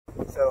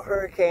So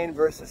hurricane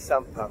versus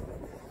sump pump,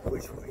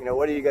 which,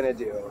 what are you going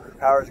to do?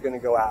 Power's going to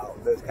go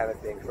out, those kind of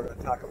things. We're going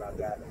to talk about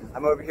that.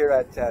 I'm over here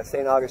at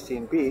St.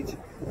 Augustine Beach,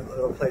 a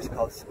little place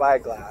called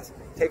Spyglass.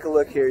 Take a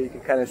look here. You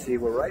can kind of see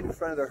we're right in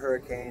front of the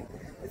hurricane.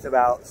 It's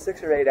about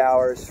 6 or 8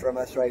 hours from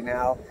us right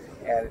now,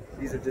 and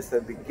these are just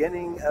the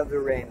beginning of the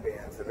rain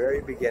bands, the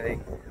very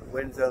beginning.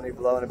 Wind's only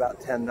blowing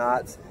about 10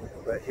 knots,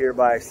 but here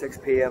by 6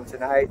 p.m.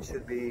 tonight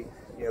should be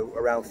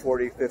around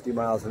 40, 50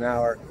 miles an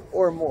hour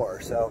or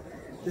more. So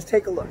just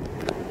take a look.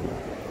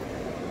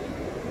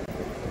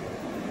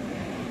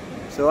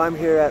 So I'm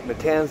here at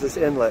Matanzas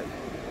Inlet.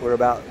 We're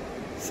about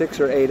 6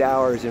 or 8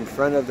 hours in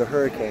front of the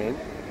hurricane,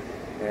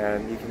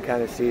 and you can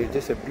kind of see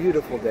just a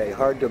beautiful day.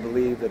 Hard to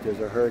believe that there's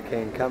a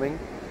hurricane coming.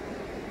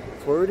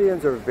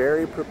 Floridians are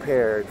very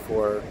prepared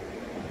for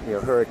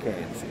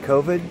hurricanes.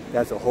 COVID,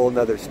 that's a whole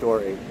nother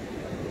story.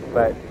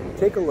 But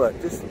take a look,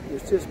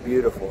 it's just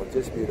beautiful,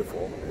 just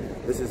beautiful.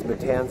 This is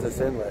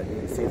Matanzas Inlet. You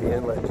can see the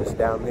inlet just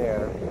down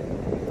there.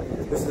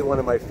 This is one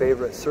of my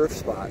favorite surf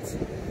spots.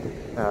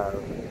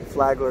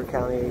 Flagler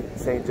County,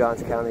 St.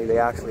 Johns County, they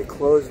actually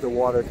closed the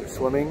water to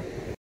swimming.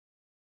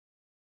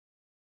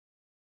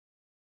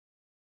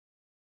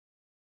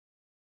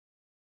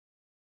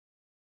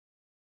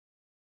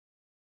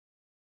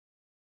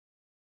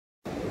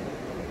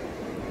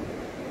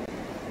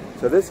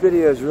 So this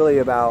video is really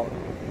about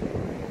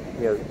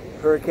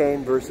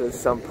hurricane versus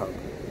sump pump.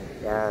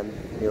 And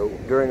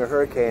during a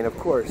hurricane, of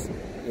course,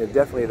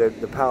 definitely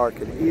the power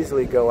could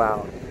easily go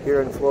out.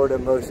 Here in Florida,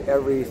 most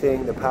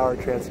everything, the power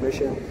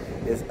transmission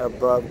is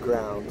above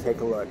ground.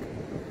 Take a look.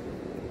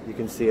 You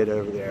can see it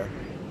over there.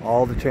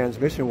 All the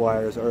transmission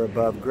wires are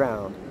above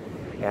ground.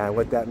 And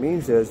what that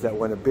means is that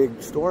when a big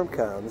storm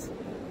comes,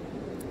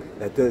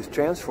 that those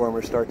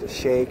transformers start to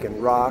shake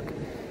and rock.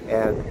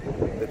 And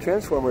the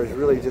transformer is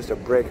really just a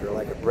breaker,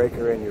 like a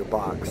breaker in your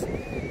box.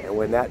 And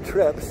when that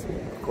trips,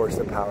 of course,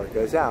 the power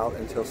goes out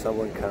until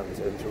someone comes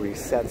and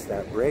resets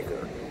that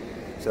breaker.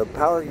 So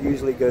power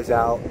usually goes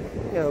out,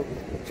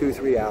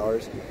 2-3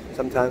 hours,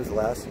 sometimes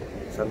less,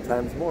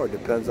 sometimes more,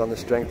 depends on the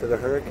strength of the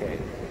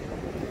hurricane.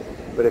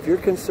 But if you're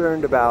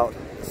concerned about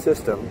the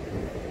system,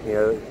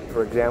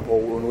 for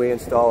example, when we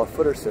install a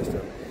footer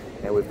system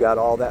and we've got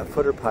all that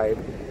footer pipe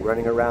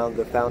running around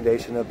the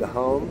foundation of the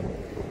home,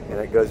 and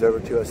it goes over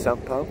to a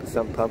sump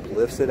pump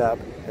lifts it up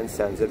and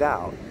sends it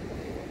out.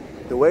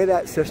 The way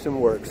that system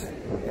works,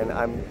 and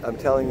I'm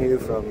telling you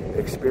from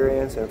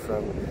experience and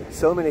from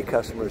so many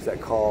customers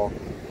that call,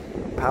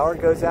 power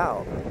goes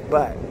out,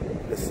 but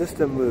the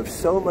system moves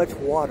so much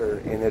water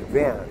in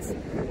advance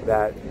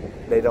that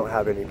they don't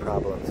have any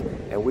problems.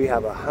 And we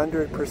have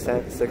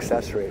 100%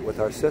 success rate with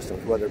our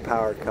systems, whether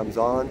power comes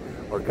on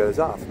or goes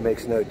off. It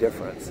makes no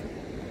difference.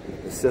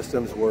 The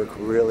systems work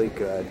really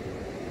good.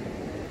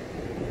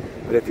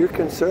 But if you're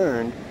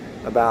concerned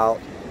about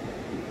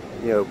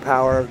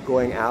power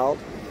going out,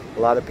 a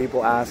lot of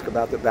people ask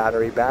about the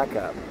battery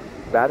backup.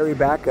 Battery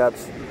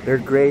backups, they're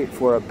great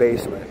for a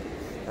basement,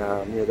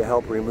 to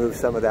help remove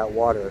some of that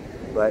water.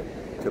 But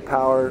to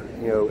power,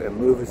 and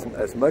move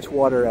as much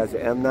water as the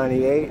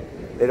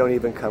M98, they don't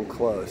even come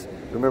close.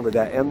 Remember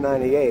that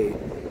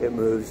M98, it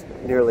moves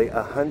nearly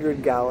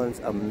 100 gallons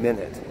a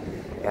minute.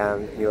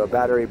 And a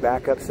battery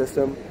backup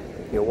system,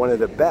 one of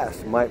the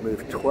best might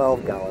move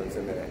 12 gallons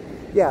a minute.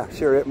 Yeah,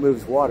 sure, it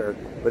moves water,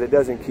 but it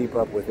doesn't keep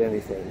up with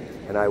anything,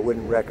 and I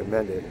wouldn't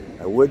recommend it.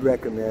 I would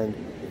recommend,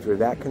 if you're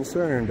that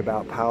concerned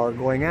about power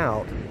going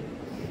out,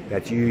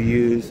 that you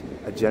use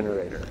a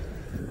generator.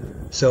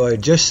 So I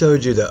just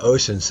showed you the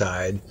ocean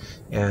side,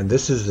 and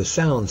this is the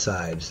sound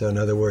side. So in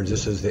other words,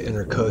 this is the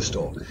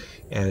intercoastal,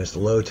 and it's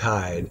low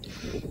tide.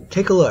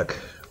 Take a look.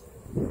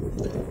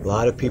 A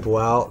lot of people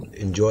out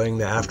enjoying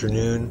the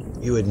afternoon.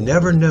 You would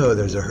never know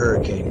there's a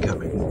hurricane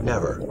coming,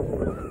 never.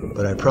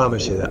 But I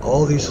promise you that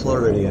all these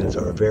Floridians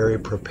are very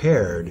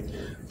prepared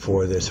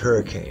for this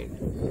hurricane.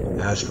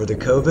 As for the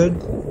COVID,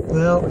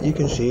 well, you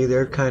can see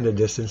they're kind of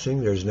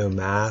distancing. There's no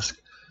mask,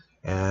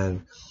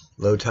 and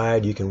low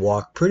tide, you can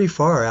walk pretty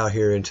far out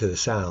here into the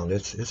sound.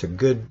 It's a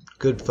good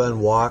fun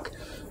walk.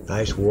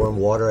 Nice warm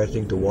water. I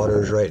think the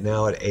water is right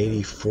now at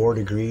 84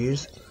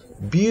 degrees.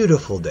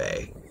 Beautiful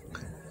day.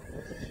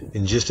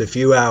 In just a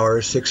few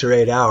hours, 6 or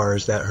 8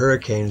 hours, that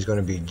hurricane is going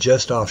to be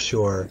just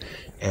offshore,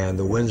 and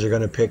the winds are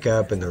going to pick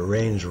up, and the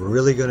rain's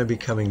really going to be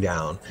coming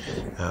down.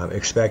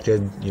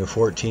 Expected,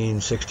 14,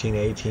 16,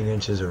 18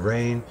 inches of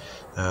rain.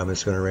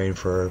 It's going to rain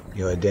for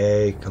a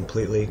day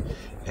completely.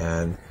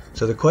 And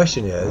so the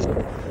question is,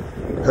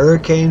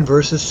 hurricane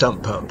versus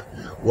sump pump.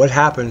 What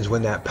happens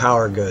when that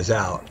power goes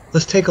out?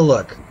 Let's take a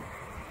look.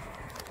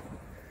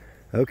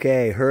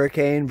 Okay,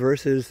 hurricane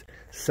versus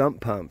sump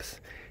pumps.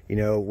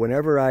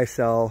 Whenever I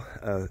sell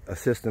a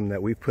system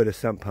that we put a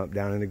sump pump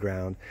down in the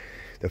ground,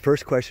 the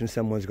first question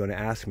someone's going to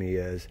ask me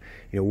is,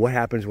 what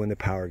happens when the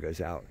power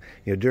goes out?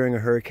 During a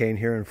hurricane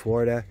here in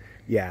Florida,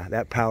 yeah,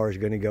 that power is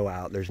going to go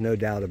out. There's no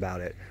doubt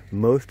about it.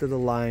 Most of the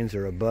lines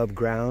are above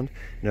ground.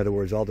 In other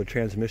words, all the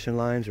transmission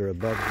lines are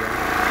above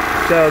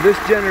ground. So this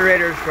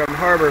generator is from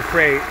Harbor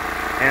Freight,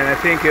 and I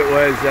think it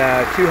was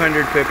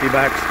 $250.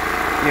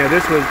 you know,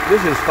 this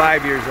is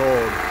 5 years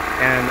old,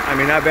 and I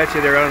mean, I bet you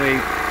they're only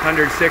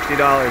 $160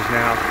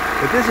 now.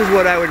 But this is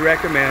what I would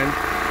recommend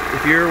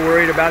if you're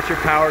worried about your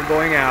power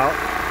going out.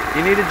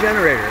 You need a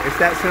generator. It's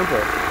that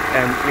simple.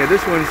 And you know,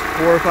 this one's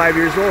 4 or 5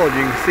 years old.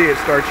 You can see it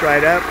starts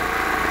right up,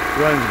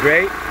 runs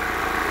great.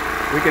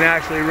 We can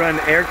actually run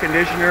air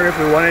conditioner if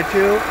we wanted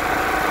to.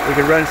 We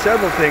can run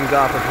several things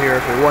off of here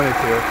if we wanted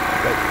to.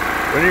 But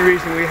the only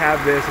reason we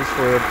have this is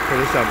for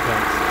the sump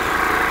pumps.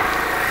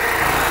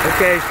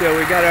 Okay, so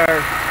we got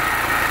our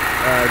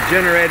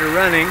generator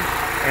running,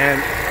 and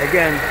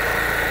again,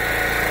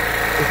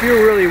 if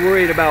you're really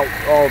worried about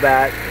all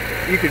that,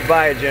 you could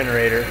buy a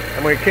generator.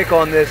 I'm going to kick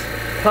on this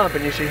pump,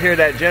 and you should hear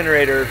that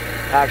generator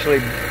actually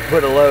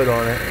put a load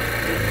on it.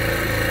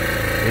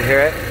 You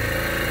hear it?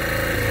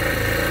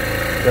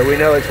 So we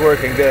know it's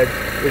working good.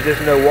 There's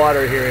just no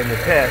water here in the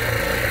pit,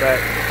 but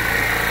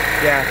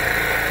yeah.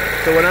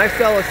 So when I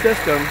sell a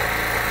system,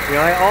 you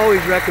know, I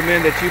always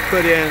recommend that you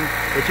put in,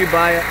 that you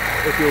buy it.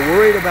 If you're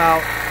worried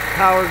about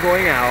power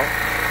going out,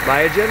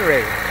 buy a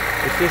generator.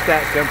 It's just that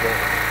simple,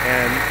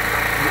 and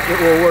it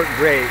will work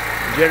great.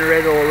 The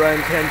generator will run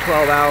 10,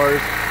 12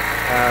 hours.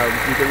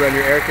 You can run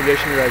your air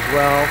conditioner as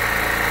well.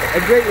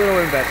 A great little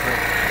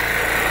investment.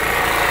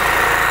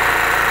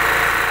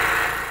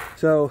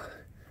 So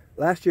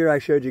last year I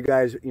showed you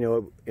guys, you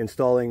know,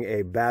 installing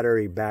a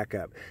battery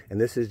backup, and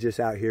this is just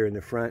out here in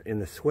the front in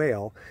the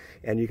swale,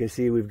 and you can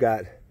see we've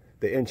got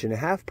the 1.5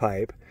 inch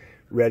pipe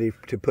ready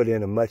to put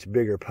in a much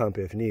bigger pump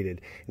if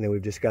needed. And then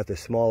we've just got the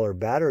smaller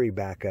battery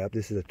backup.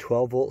 This is a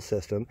 12-volt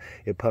system.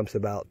 It pumps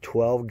about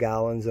 12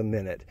 gallons a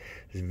minute.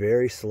 It's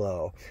very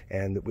slow.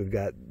 And we've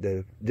got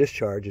the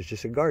discharge is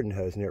just a garden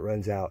hose, and it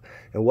runs out.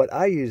 And what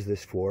I use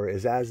this for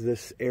is, as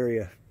this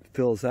area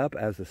fills up,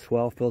 as the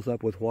swell fills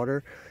up with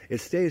water, it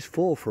stays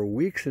full for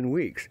weeks and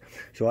weeks.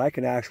 So I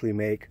can actually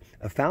make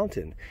a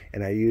fountain,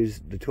 and I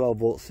use the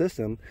 12-volt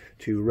system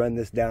to run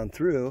this down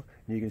through.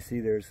 You can see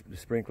there's the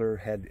sprinkler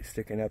head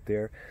sticking up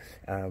there.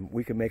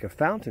 We can make a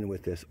fountain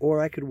with this,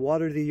 or I could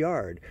water the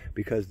yard,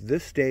 because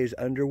this stays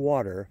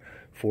underwater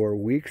for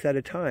weeks at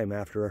a time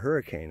after a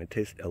hurricane. It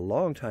takes a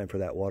long time for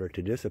that water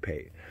to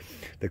dissipate.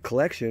 The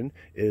collection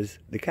is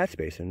the catch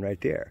basin right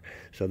there.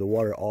 So the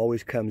water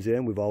always comes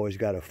in. We've always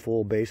got a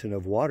full basin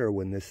of water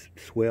when this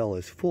swale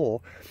is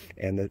full.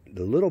 And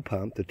the little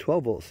pump, the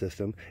 12-volt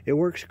system, it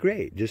works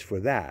great just for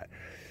that.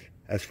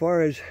 As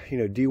far as, you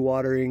know,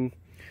 dewatering,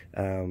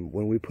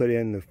 when we put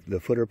in the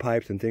footer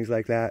pipes and things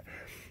like that,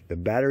 the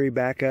battery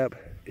backup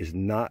is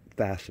not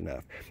fast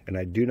enough, and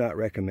I do not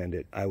recommend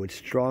it. I would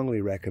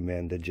strongly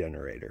recommend the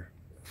generator.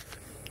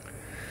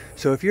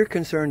 So if you're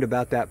concerned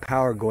about that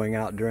power going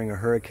out during a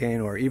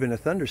hurricane or even a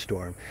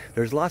thunderstorm,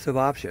 there's lots of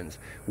options.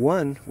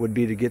 One would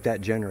be to get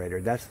that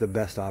generator. That's the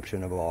best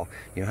option of all.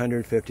 You know,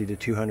 $150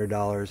 to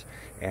 $200,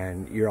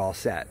 and you're all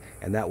set.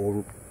 And that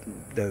will,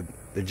 the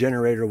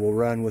generator will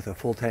run with a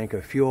full tank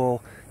of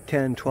fuel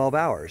 10, 12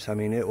 hours. I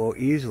mean, it will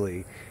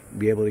easily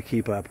be able to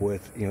keep up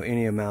with, you know,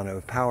 any amount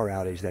of power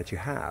outage that you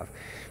have.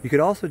 You could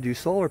also do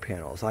solar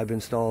panels. I've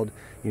installed,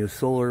 you know,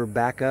 solar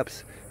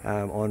backups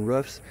on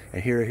roofs,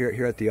 and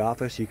here at the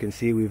office you can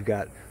see we've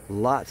got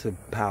lots of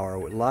power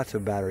with lots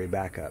of battery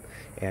backup,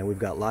 and we've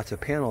got lots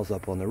of panels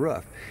up on the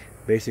roof.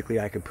 Basically,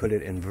 I could put an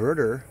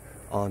inverter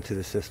onto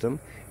the system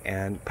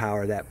and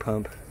power that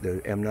pump,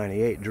 the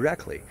M98,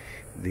 directly.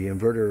 The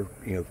inverter,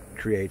 you know,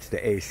 creates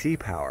the AC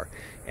power,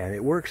 and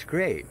it works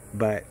great.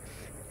 But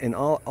in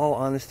all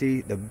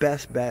honesty, the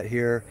best bet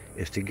here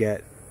is to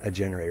get a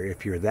generator.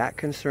 If you're that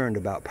concerned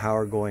about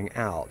power going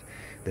out,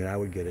 then I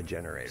would get a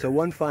generator. So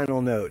one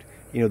final note,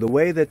 you know, the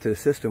way that the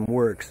system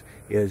works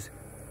is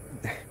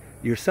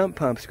your sump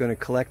pump's going to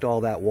collect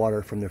all that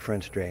water from the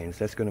French drains.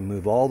 That's going to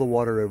move all the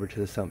water over to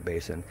the sump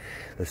basin.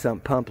 The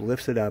sump pump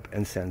lifts it up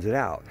and sends it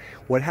out.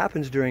 What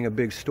happens during a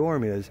big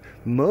storm is,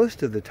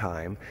 most of the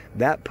time,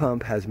 that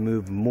pump has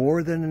moved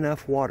more than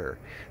enough water,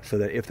 so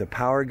that if the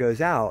power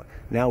goes out,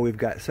 now we've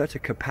got such a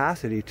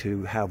capacity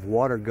to have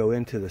water go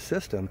into the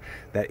system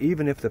that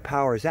even if the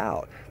power's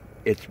out,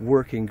 it's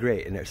working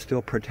great, and it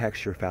still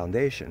protects your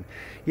foundation.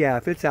 Yeah,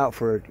 if it's out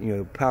for, you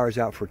know, power's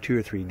out for 2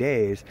 or 3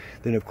 days,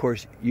 then of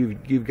course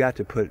you've got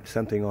to put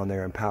something on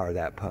there and power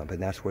that pump,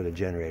 and that's where the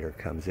generator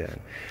comes in.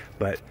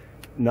 But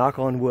knock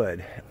on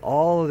wood,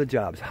 all of the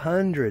jobs,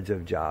 hundreds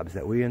of jobs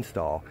that we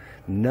install,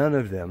 none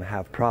of them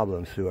have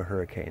problems through a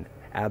hurricane.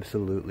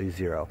 Absolutely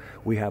zero.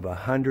 We have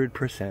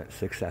 100%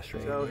 success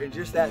rate. So in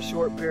just that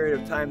short period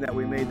of time that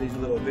we made these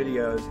little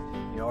videos,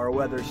 you know, our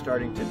weather's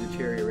starting to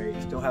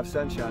deteriorate. Still have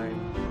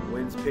sunshine,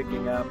 winds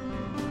picking up.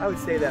 I would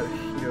say that,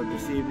 you know,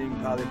 this evening,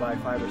 probably by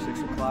 5 or 6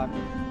 o'clock,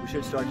 we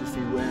should start to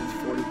see winds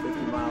 40, 50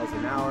 miles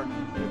an hour,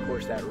 and of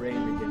course that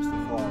rain begins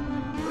to fall.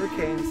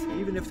 Hurricanes,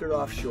 even if they're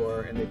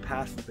offshore and they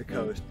pass the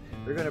coast,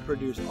 they're going to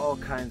produce all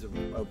kinds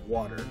of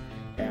water.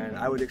 And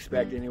I would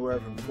expect anywhere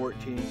from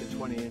 14 to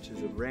 20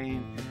 inches of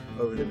rain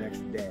over the next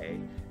day.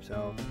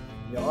 So,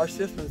 you know, our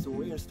systems, when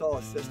we install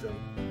a system,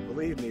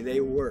 believe me, they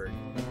work.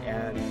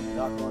 And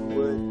knock on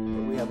wood,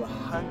 but we have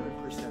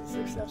 100%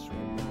 success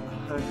rate.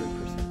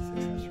 100%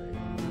 success rate.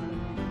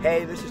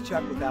 Hey, this is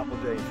Chuck with Apple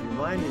Drains,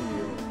 reminding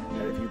you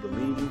that if you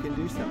believe you can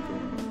do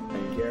something,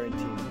 I guarantee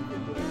you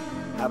can do it.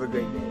 Have a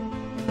great day.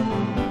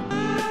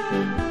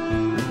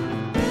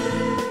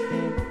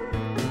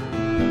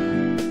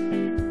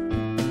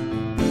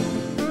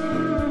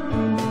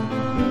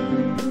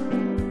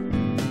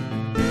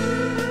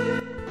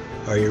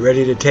 Are you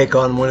ready to take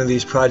on one of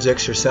these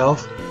projects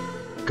yourself?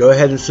 Go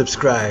ahead and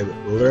subscribe.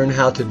 Learn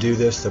how to do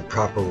this the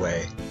proper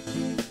way.